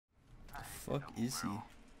fuck is he?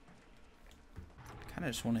 Kinda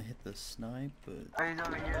just wanna hit the snipe, but... Oh, he's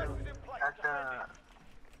over here at the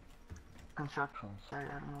construction site.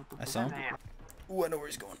 I don't know what the I saw him. Ooh, I know where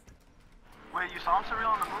he's going. Wait, you saw him so real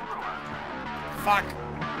on the move or what? Fuck!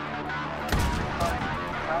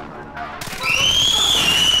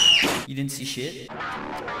 You didn't see shit?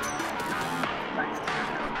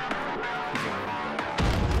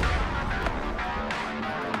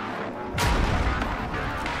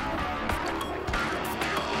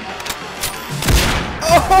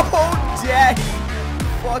 Oh, daddy!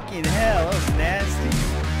 Fucking hell, that was nasty.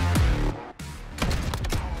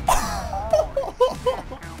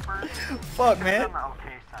 Fuck, man.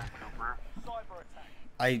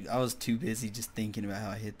 I was too busy just thinking about how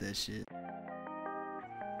I hit that shit.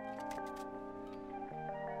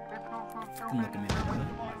 Fucking look at me, brother.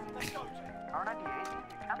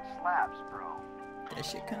 That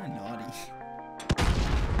shit kinda naughty.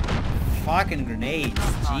 Fucking grenades,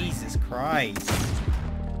 Jesus Christ.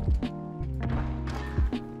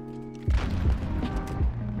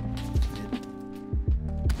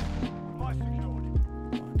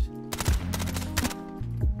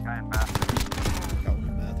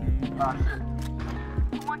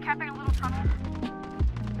 One camping a little tunnel.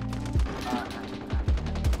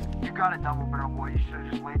 You got it, double barrel boy. You should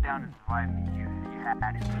have just laid down and survived me. You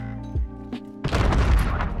had it.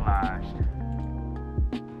 Flashed.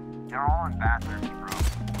 They're all in bathrooms, bro.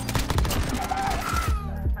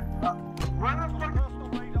 Where the fuck?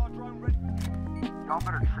 Y'all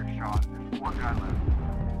better trick shot. There's one guy left.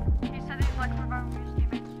 He said he's like reviving his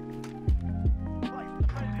teammates.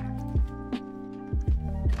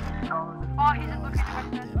 Oh, he's looking at us.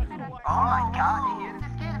 Oh my god, he hit us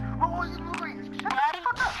again. What was he doing? Shut the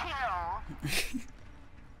fuck up.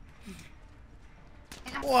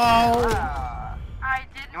 Wow! I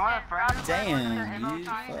didn't. You want a friend? Damn, dude,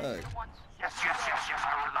 fuck. Yes, I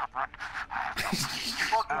will not run.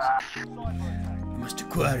 Must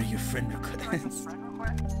acquire your friend request.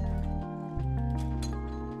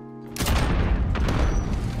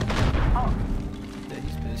 Oh. Yeah,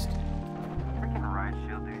 he's pissed. Freaking riot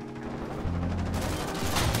shield, dude.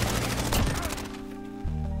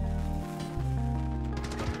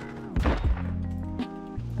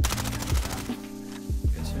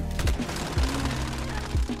 Yes, sir.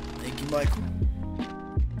 Thank you, Michael.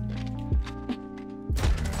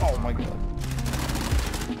 Oh my god.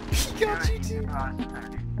 He got you too. That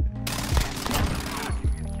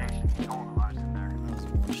was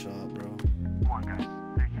one shot, bro. Come on, guys.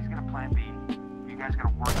 He's gonna plan B. You guys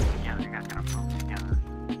gotta work together. You guys gotta move together.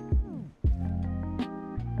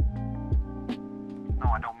 No,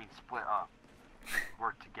 I don't mean split up.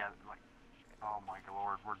 Work together. Like, oh my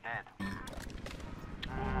lord, we're dead.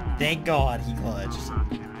 Thank God he clutched.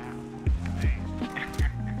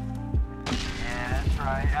 Yeah, that's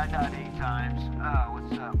right. I died 8 times.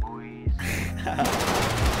 What's up, boys?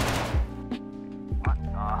 What?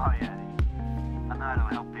 Oh, yeah. I know how to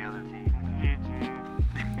help the other team. GG,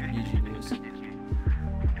 boys. GG.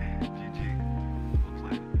 We'll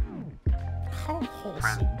play. How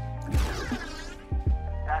wholesome.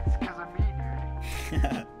 That's because of me,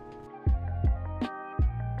 dude.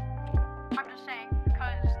 I'm just saying,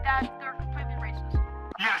 because they're completely racist.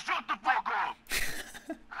 Yeah, shut the fuck up!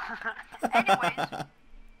 Anyways.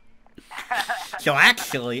 So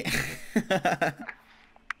actually. I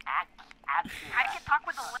can talk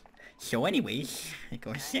with the So anyways, like I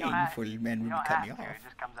was saying before this man really cut me off. It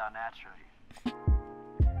just comes out naturally.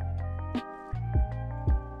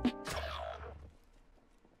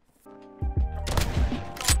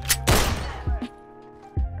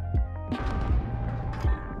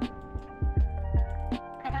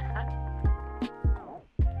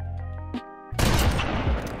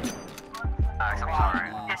 I'm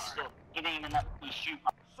sorry. He didn't even let me shoot.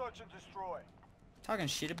 Search and destroy. Talking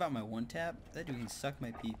shit about my one tap? That dude can suck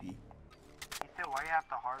my pee-pee. Why you have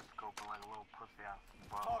to hard scope and like a little pussy out?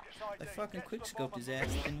 I fucking quick scoped his ass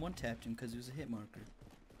and one tapped him because it was a hit marker.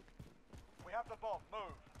 We have the bomb. Move.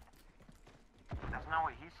 That's not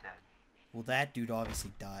what he said. Well, that dude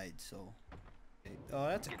obviously died, so. Oh,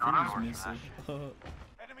 that's a cruise missile.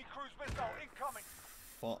 Enemy cruise missile incoming.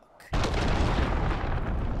 Fuck.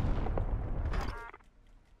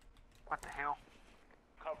 What the hell?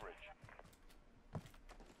 Coverage.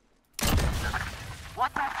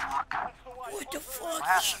 What the fuck? What the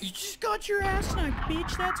fuck? You just got your ass sniped,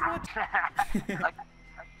 bitch. That's what.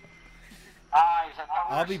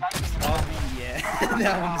 I'll be, yeah.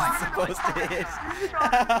 That one's supposed to hit. You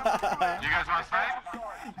guys want to stay?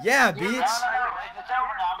 Yeah, bitch.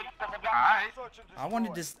 Alright. I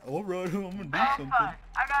wanted to. Alright, I'm gonna do something. I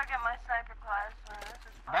gotta get my sniper class. This is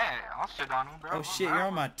fun. Hey, I'll sit on him, bro. Oh shit, you're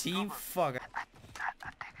on my team? Fuck. I think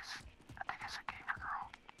it's a gamer girl.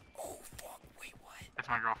 Oh fuck, wait, what? It's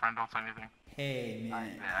my girlfriend, don't say anything. Hey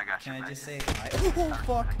man, Yeah, I got you. can I just say hi? Oh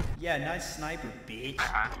fuck. Yeah, nice sniper, bitch. Say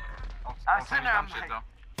hi. Don't say any dumb shit, though.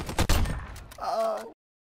 Oh.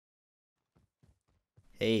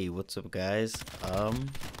 Hey, what's up guys?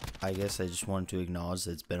 I guess I just wanted to acknowledge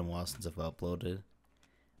that it's been a while since I've uploaded.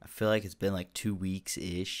 I feel like it's been like 2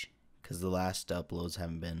 weeks-ish, because the last uploads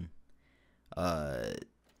haven't been, I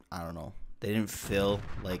don't know. They didn't feel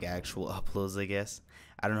like actual uploads, I guess.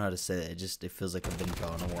 I don't know how to say it. It feels like I've been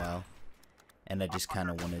gone a while. And I just kind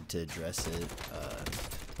of wanted to address it.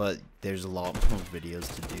 But there's a lot more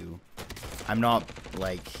videos to do. I'm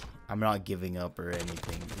not giving up or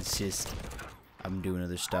anything. It's just, I'm doing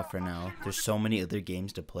other stuff right now. There's so many other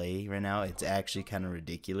games to play right now. It's actually kind of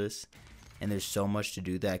ridiculous. And there's so much to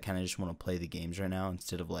do that I kind of just want to play the games right now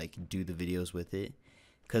instead of like do the videos with it.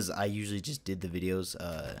 Because I usually just did the videos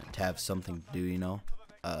to have something to do, you know,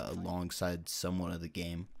 alongside somewhat of the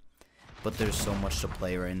game. But there's so much to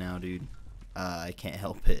play right now, dude. I can't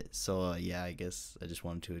help it. So yeah, I guess I just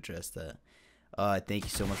wanted to address that. Thank you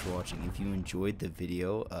so much for watching. If you enjoyed the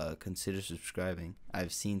video, consider subscribing.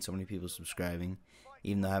 I've seen so many people subscribing,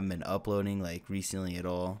 even though I haven't been uploading like recently at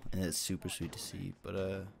all, and it's super sweet to see.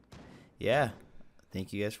 But yeah,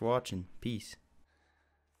 thank you guys for watching. Peace.